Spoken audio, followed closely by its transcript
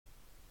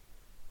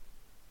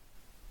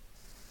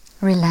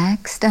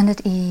relaxed and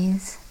at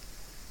ease,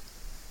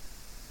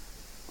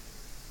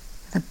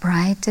 with a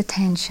bright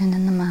attention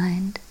in the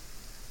mind.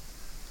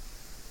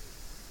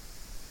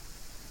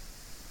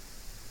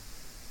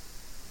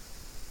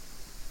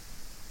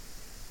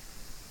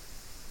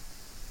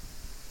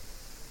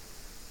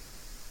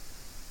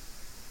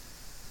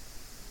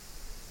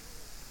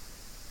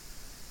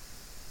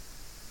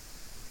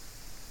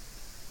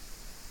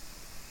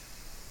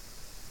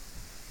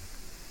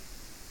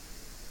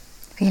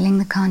 Feeling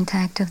the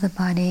contact of the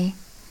body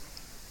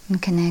in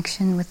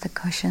connection with the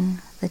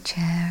cushion, the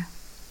chair.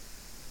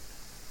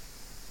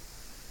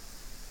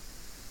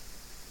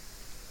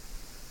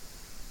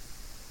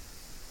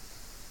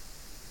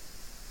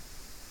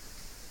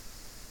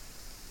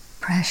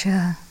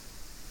 Pressure,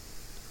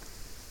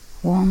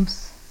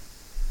 warmth.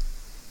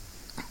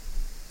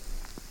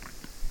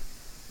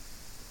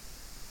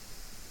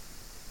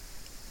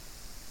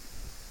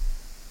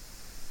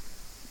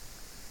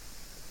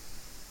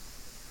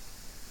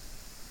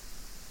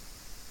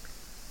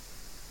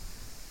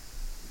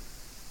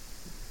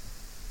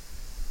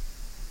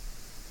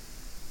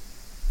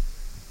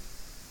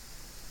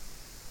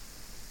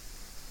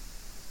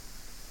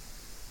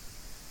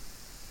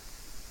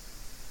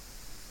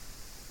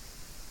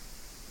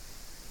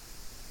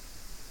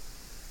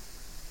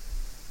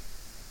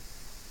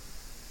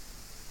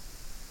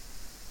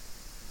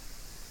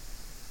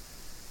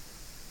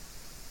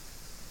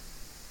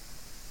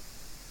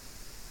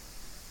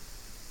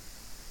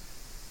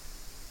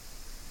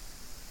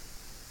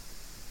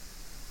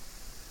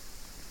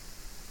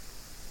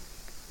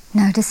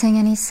 Noticing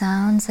any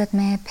sounds that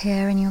may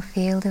appear in your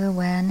field of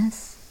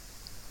awareness,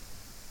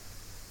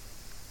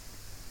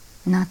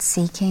 not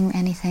seeking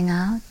anything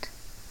out,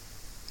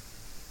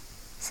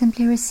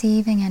 simply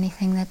receiving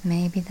anything that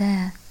may be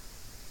there.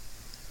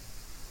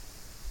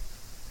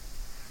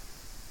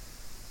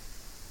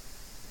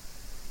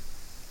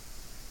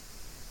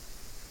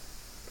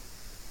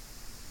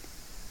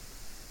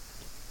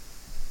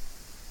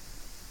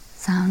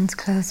 Sounds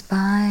close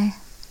by,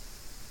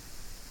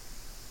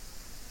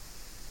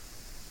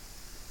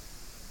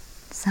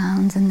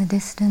 sounds in the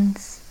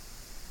distance.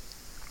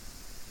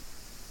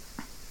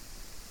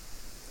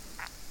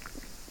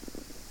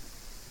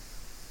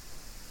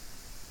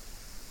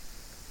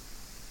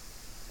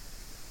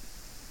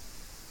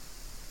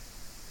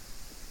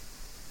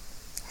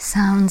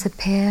 Sounds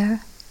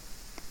appear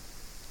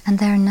and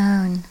they're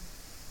known.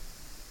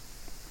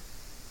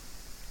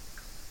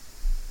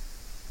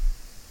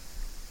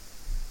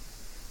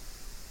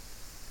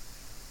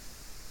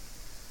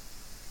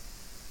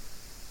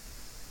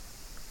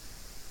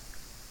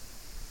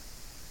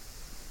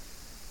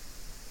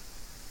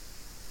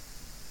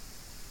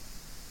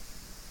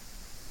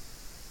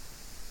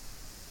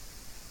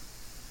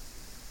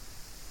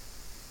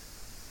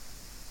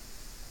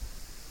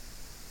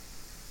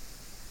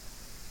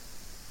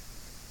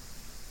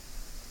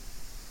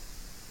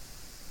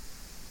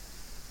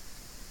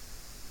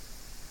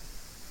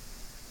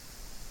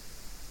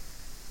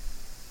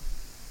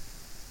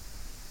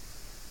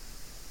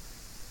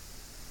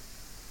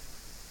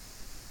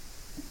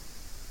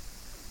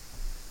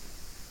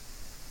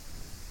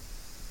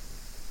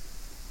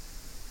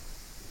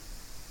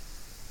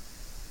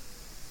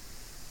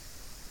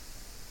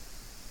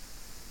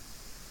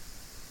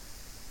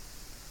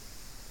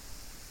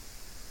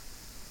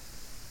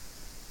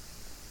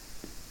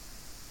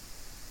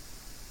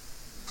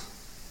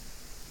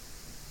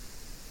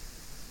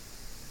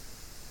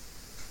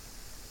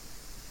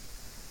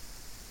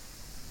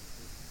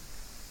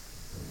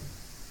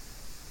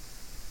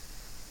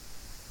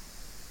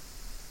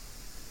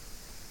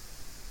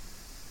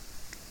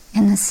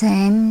 In the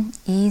same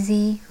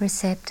easy,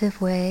 receptive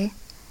way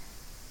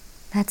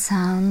that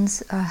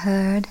sounds are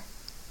heard,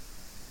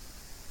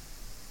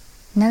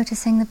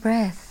 noticing the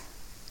breath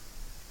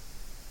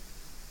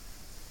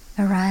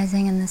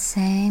arising in the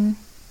same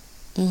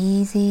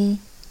easy,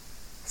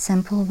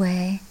 simple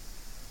way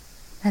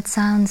that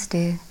sounds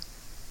do.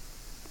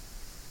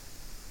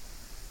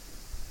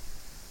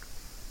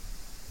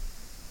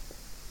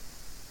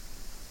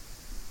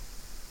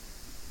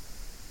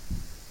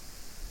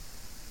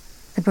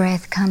 The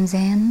breath comes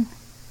in,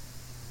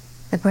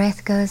 the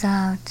breath goes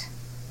out.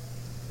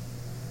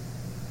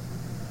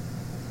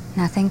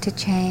 Nothing to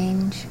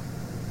change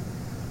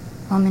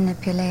or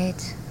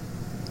manipulate.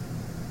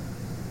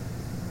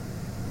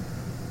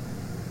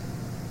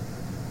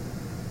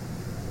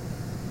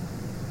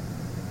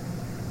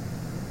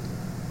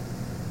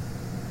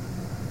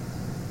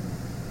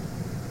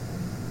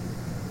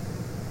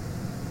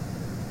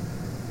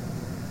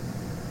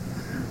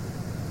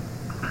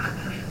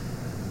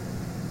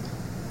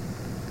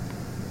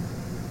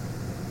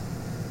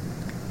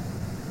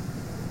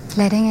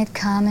 Letting it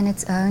come in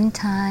its own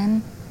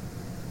time.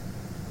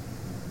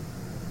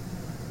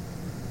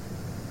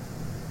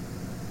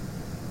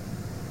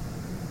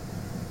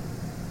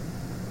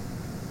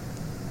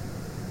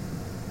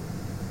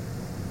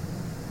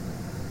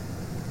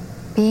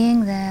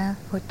 Being there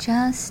for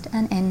just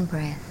an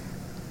in-breath.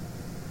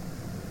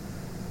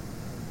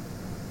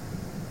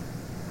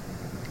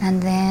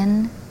 and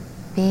then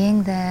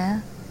being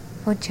there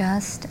for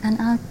just an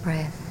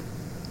out-breath.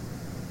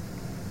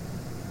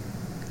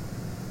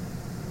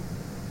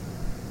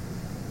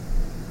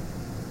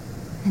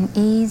 An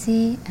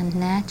easy and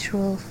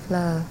natural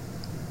flow.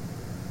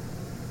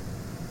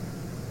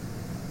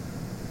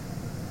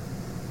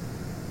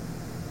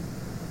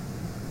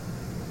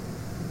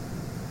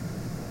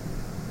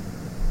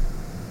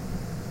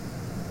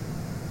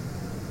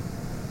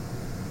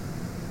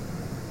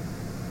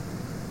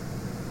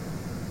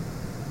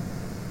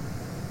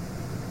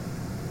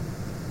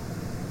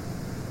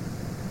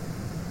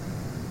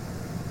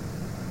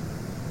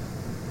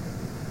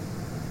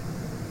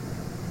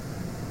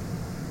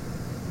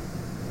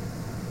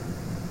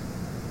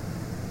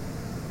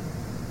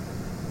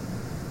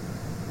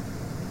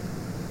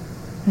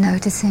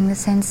 Noticing the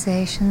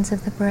sensations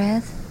of the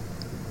breath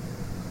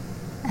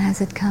as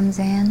it comes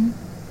in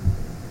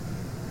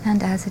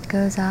and as it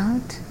goes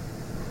out.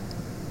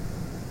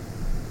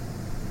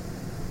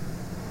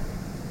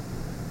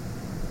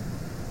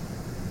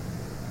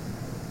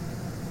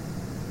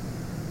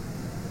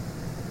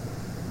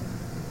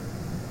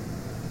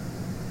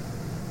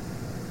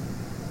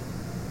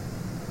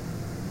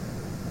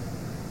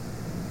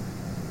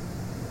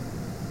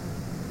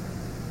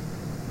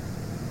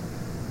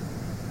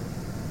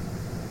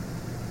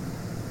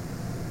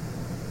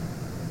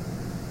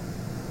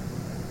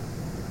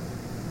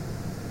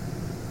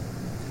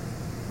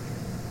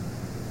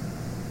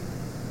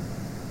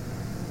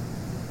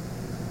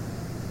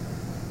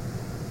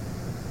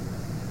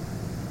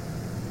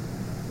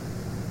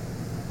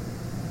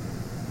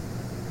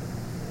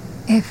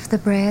 If the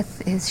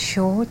breath is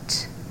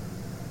short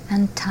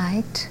and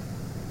tight,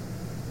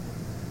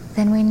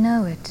 then we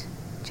know it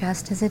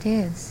just as it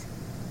is.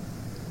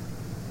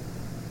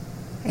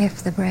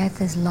 If the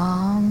breath is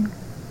long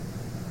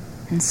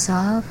and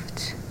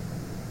soft,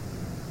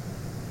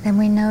 then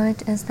we know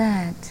it as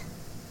that,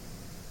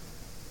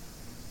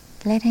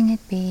 letting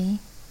it be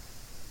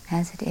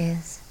as it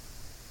is.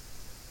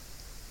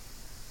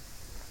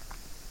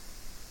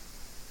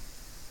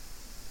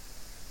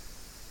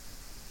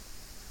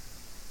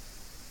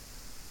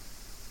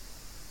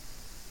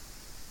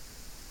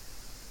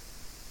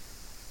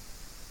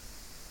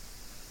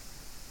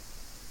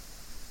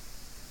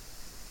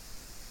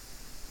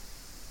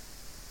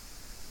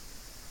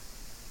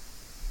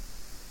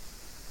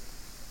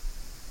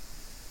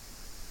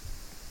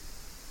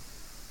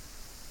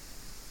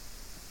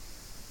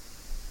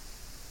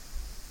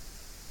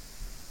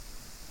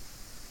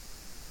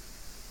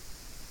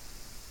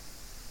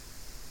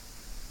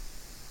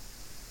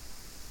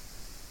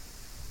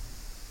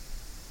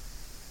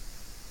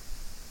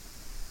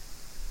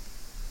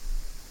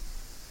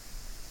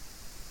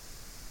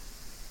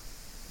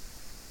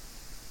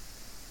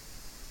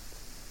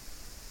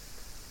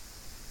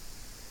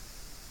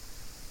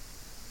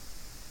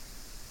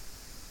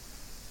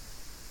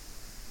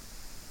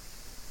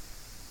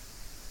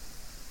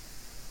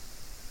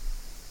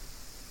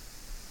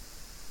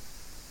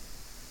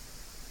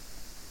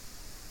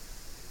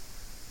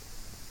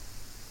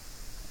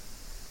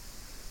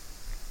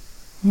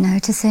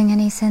 Noticing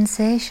any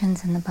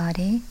sensations in the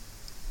body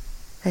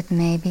that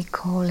may be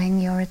calling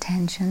your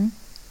attention.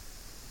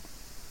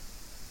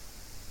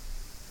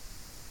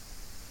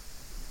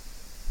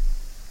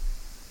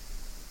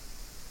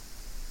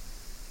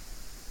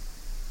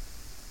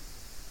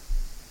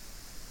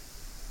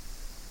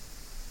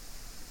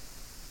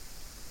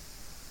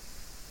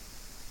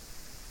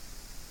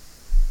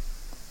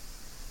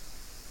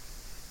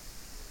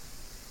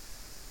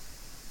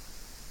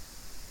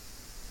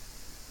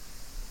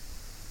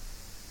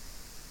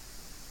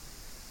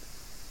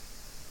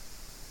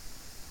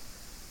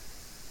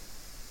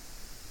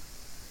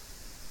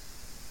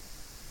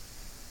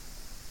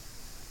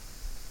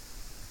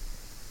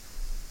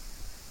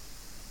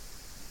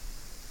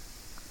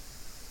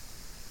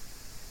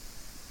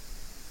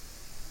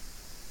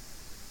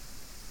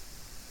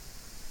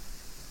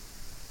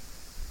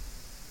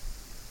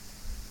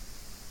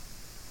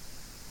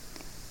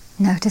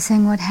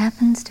 Noticing what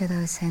happens to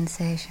those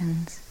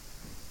sensations.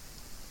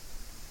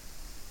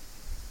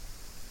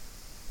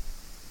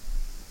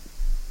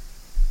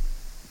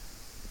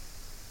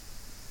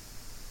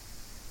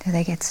 Do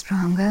they get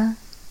stronger?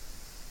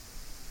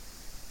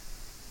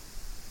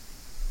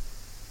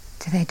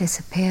 Do they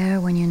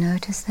disappear when you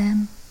notice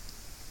them?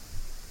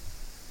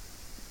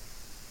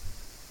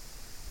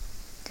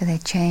 Do they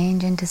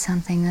change into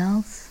something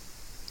else?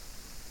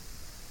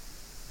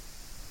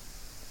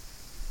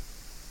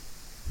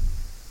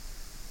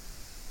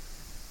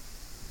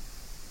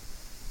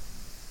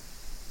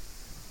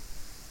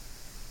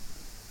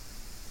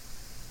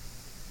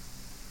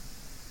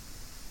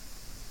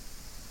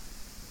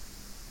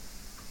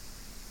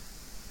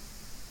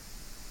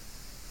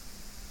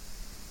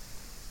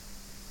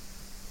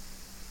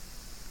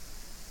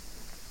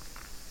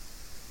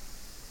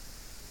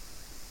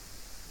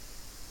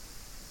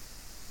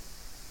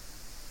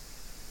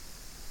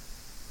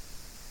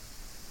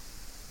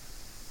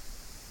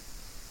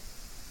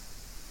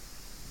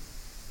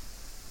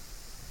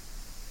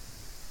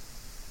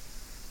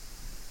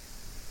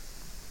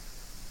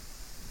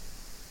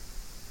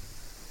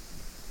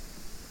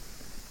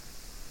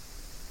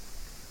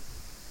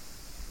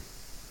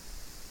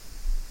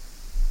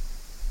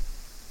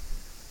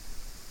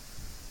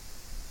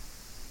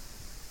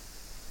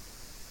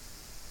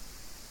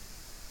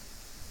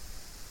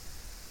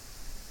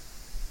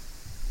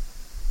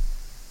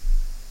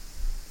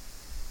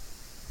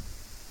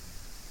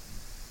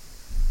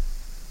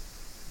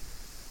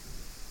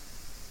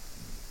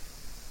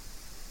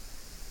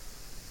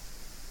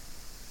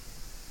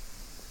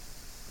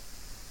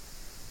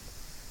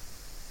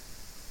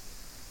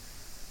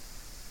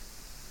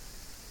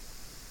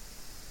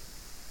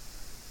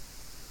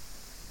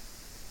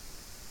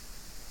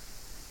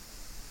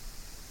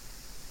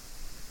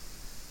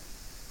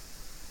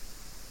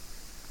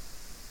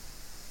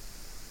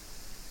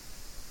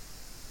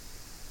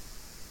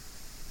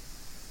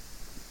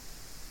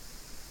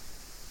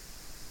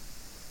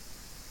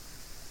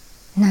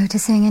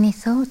 Noticing any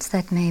thoughts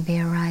that may be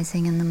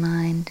arising in the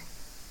mind.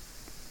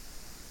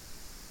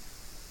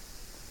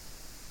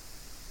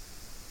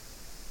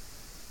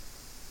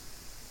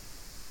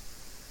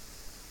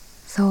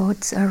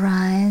 Thoughts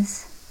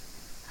arise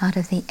out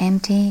of the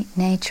empty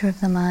nature of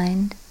the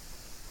mind.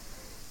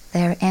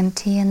 They're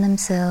empty in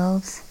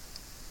themselves,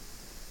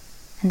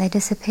 and they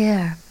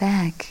disappear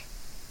back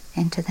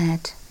into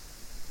that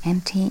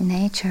empty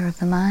nature of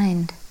the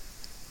mind.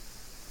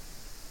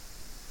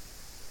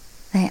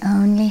 They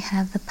only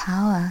have the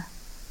power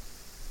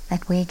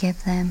that we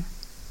give them.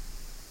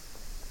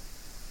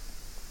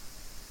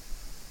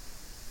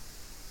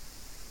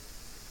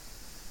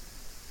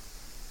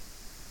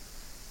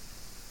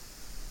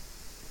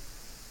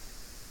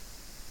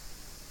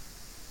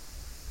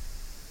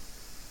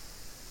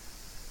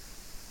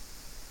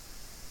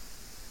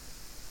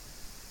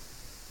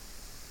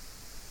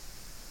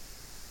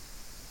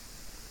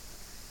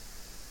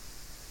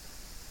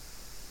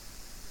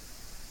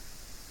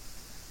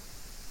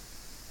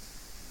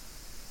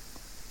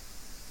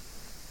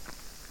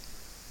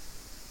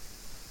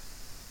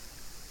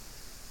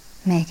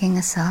 Making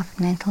a soft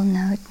mental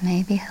note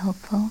may be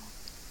helpful.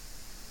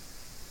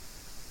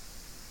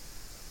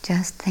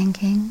 Just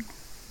thinking,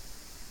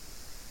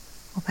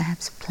 or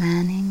perhaps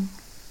planning,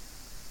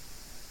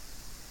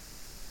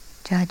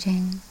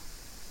 judging.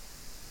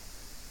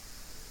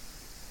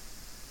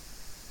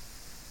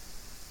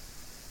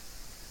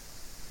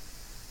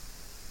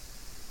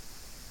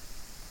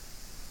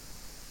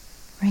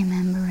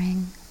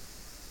 Remembering.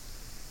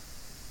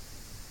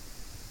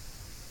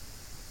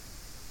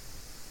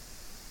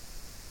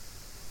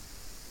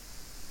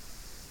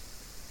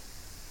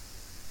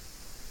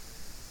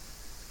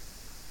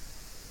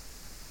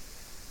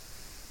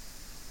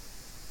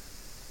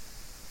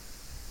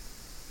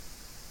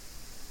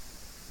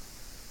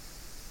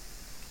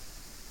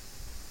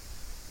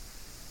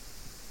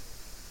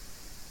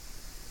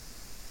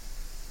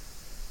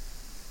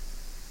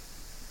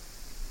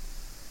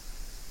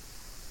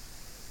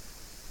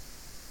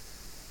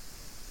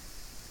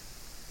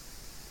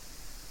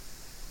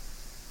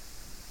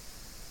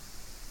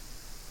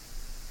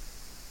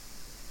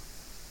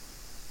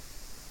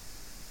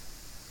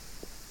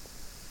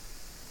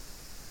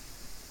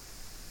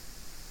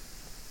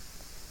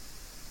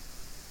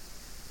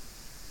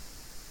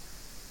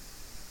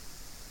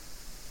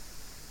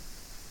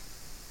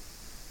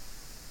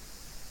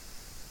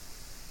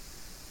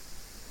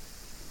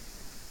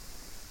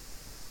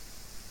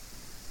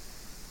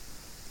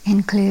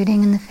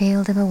 Including in the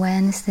field of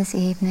awareness this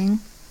evening,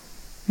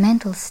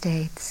 mental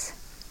states,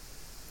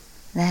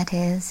 that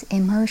is,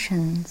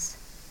 emotions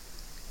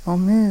or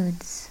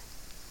moods,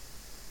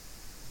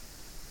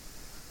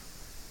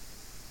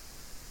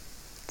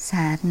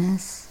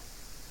 sadness,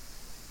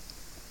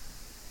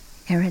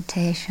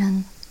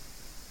 irritation,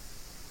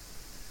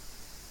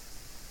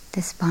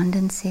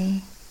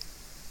 despondency,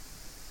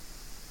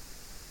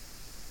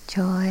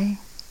 joy,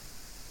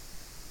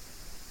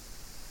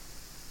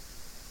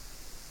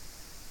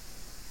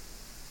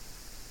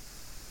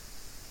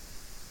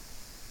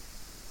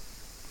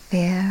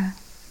 fear,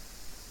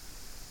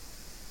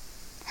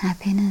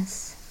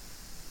 happiness,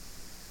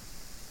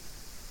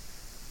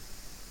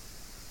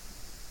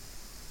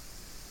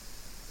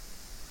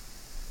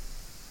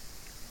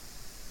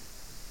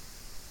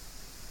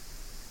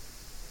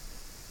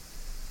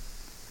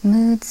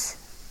 moods,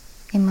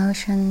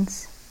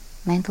 emotions,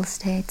 mental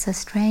states are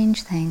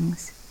strange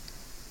things.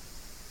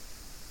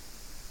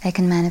 They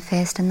can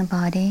manifest in the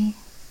body,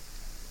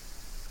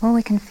 or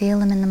we can feel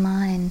them in the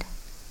mind.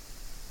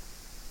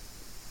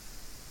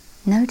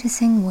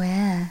 Noticing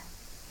where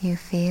you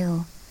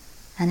feel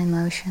an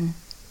emotion,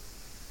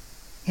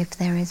 if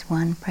there is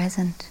one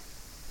present.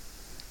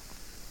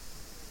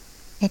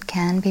 It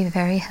can be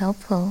very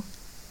helpful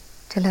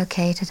to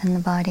locate it in the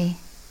body,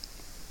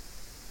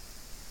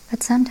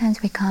 but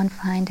sometimes we can't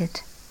find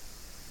it,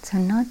 so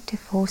not to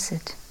force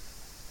it.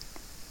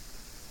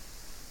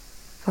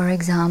 For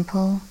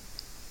example,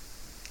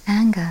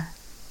 anger.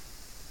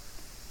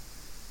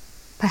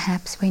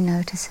 Perhaps we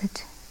notice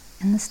it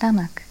in the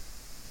stomach.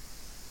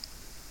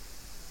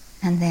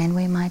 And then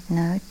we might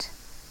note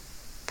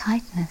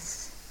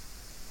tightness,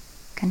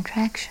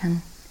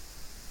 contraction,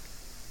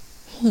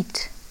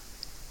 heat.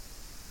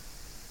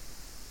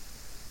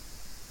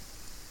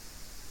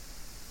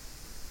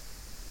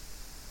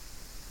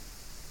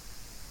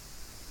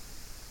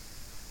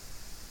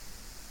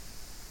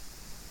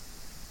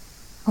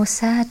 Or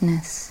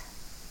sadness.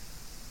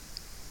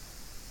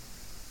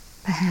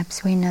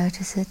 Perhaps we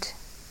notice it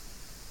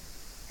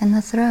in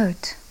the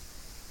throat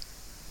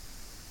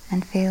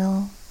and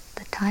feel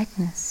the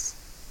tightness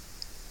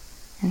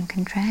and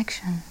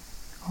contraction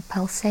or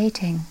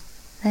pulsating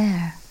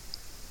there.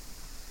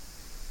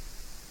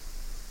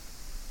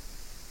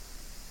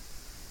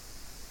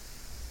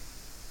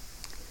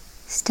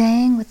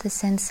 Staying with the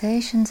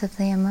sensations of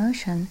the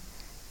emotion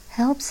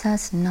helps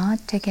us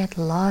not to get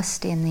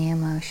lost in the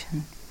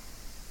emotion.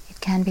 It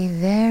can be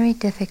very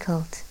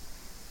difficult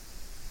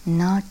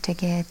not to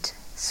get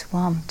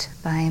swamped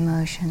by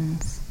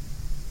emotions.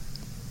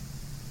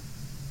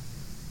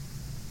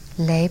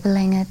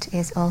 Labeling it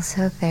is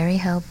also very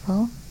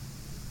helpful.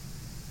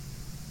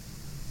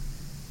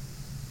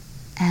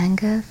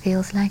 Anger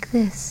feels like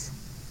this.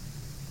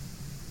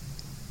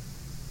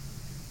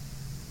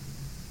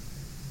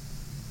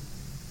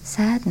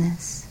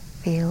 Sadness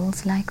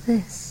feels like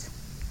this.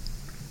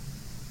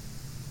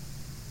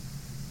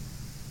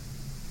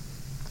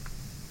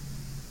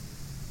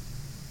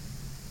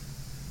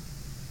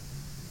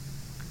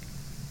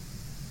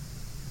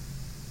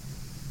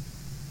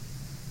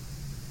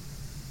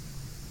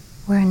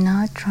 We're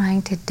not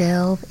trying to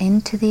delve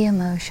into the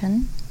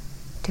emotion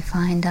to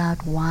find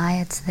out why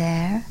it's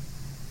there,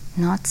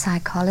 not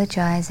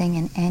psychologizing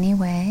in any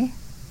way,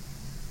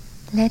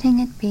 letting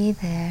it be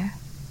there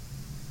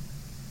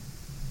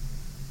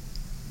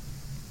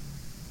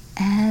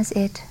as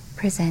it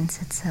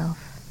presents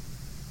itself.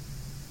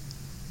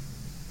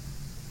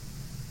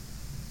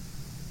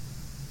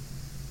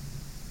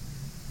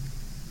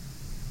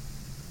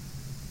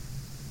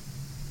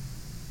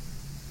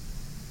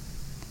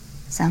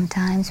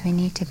 Sometimes we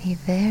need to be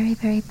very,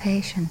 very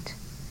patient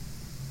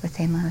with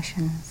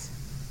emotions.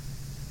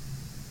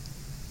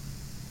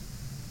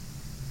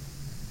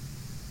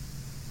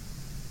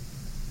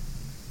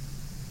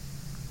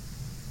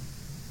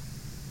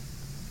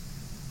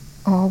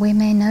 Or we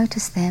may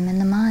notice them in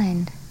the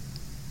mind.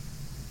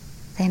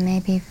 They may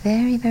be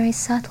very, very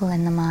subtle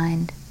in the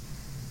mind,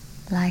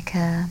 like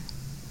a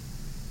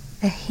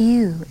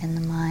hue in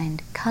the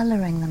mind,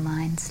 coloring the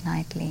mind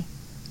slightly.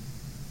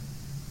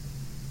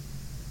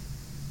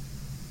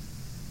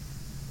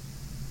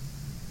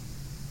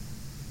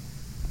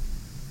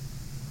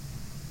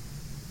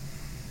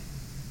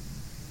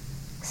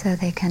 So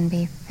they can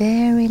be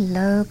very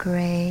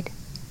low-grade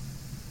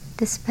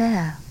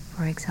despair,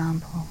 for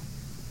example.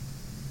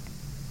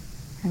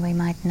 And we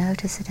might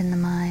notice it in the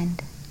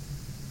mind.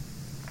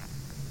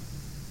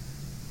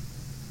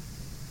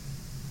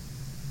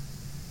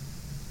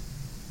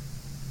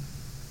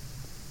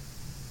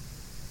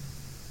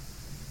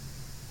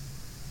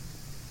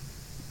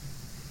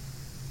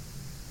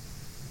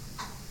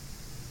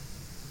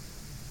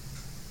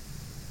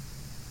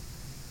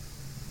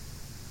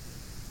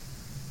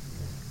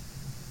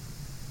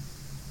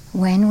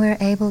 When we're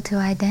able to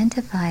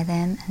identify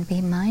them and be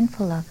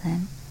mindful of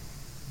them,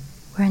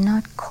 we're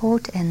not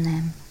caught in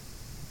them.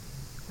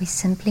 We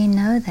simply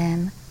know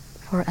them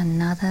for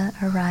another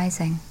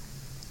arising.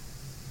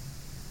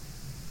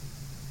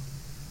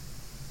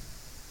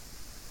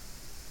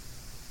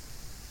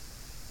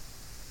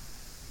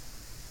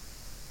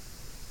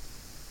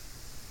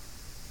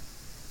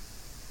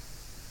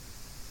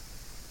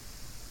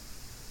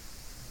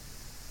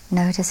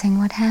 Noticing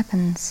what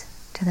happens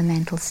to the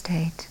mental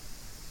state.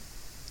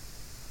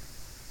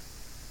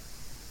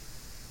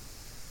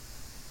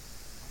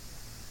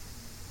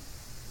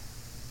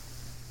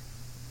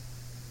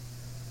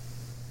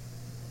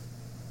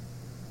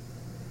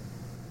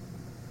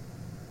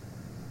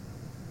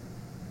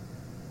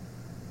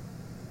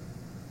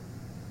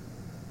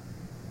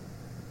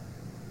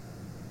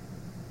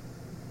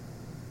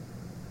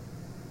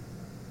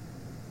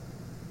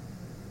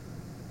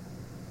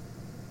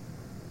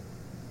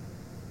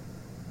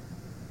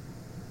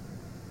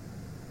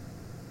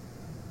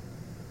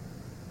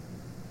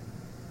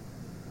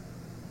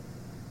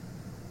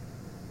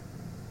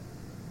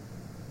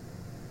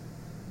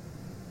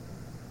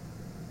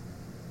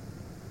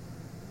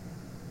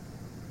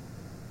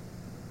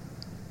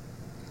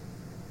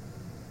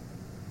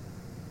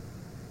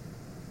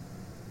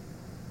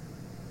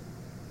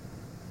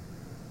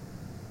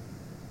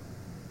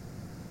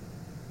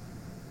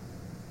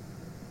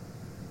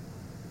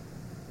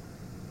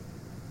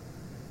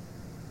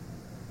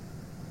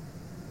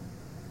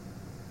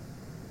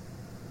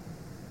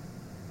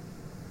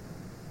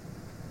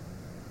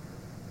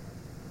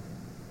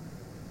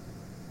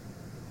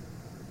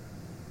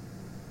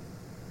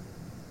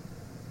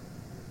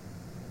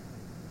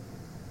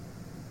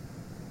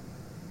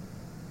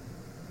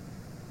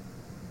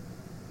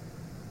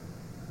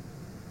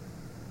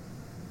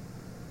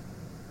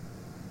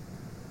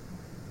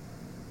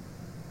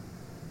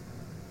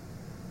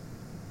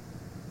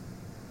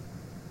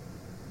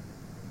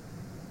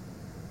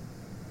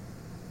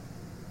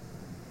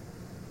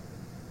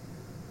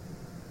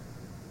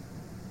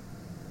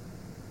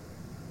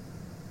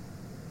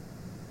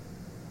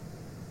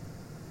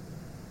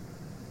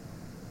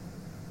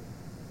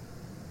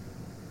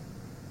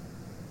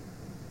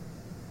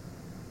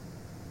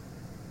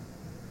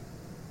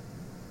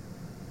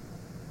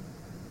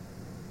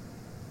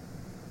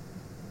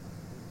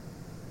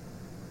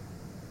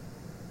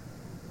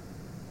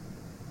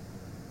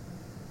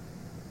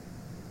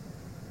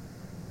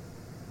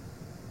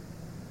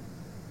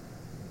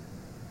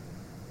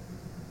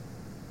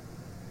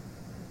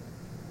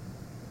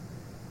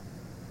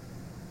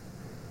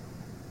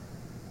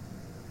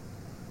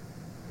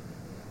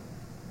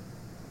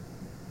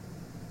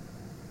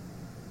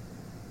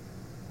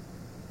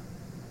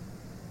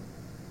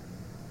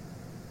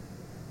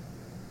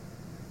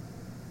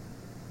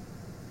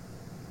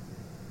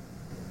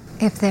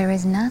 If there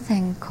is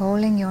nothing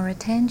calling your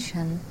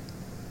attention,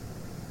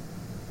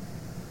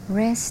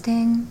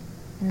 resting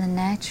in the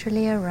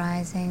naturally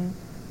arising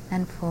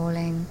and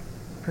falling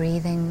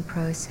breathing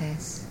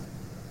process.